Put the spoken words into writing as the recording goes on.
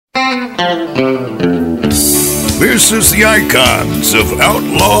This is the Icons of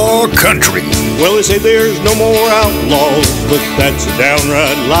Outlaw Country. Well, they say there's no more outlaws, but that's a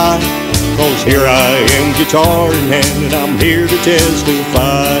downright lie. 'Cause here I am, guitar in hand, and I'm here to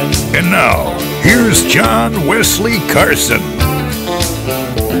testify. And now, here's John Wesley Carson.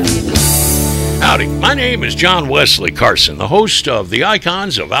 Howdy, my name is John Wesley Carson, the host of the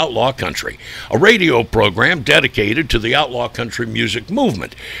Icons of Outlaw Country, a radio program dedicated to the outlaw country music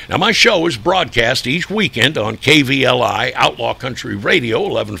movement. Now, my show is broadcast each weekend on KVLI, Outlaw Country Radio,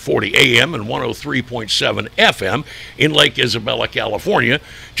 1140 AM and 103.7 FM in Lake Isabella, California,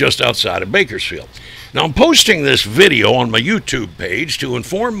 just outside of Bakersfield. Now, I'm posting this video on my YouTube page to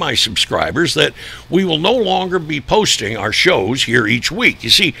inform my subscribers that we will no longer be posting our shows here each week. You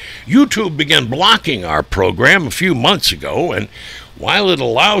see, YouTube began blocking our program a few months ago, and while it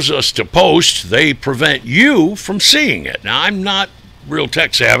allows us to post, they prevent you from seeing it. Now, I'm not real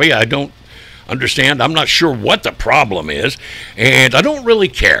tech savvy. I don't understand. I'm not sure what the problem is, and I don't really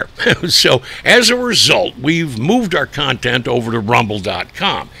care. So, as a result, we've moved our content over to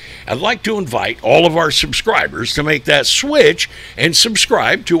rumble.com. I'd like to invite all of our subscribers to make that switch and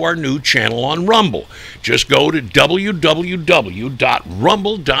subscribe to our new channel on Rumble. Just go to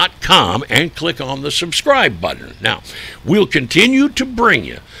www.rumble.com and click on the subscribe button. Now, we'll continue to bring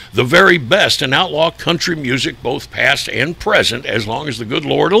you the very best in outlaw country music, both past and present, as long as the good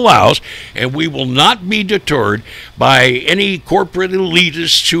Lord allows, and we will not be deterred by any corporate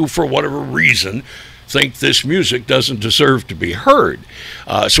elitists who, for whatever reason, think this music doesn't deserve to be heard.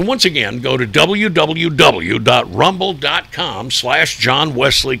 So once again, go to www.rumble.com/John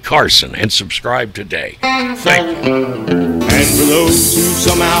Wesley Carson and subscribe today. Thank you. And for those who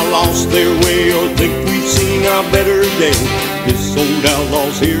somehow lost their way or think we've seen our better day, this old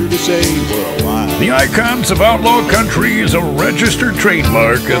outlaw's here to say we're alive. The Icons of Outlaw Country is a registered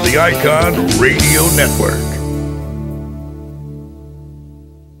trademark of the Icon Radio Network.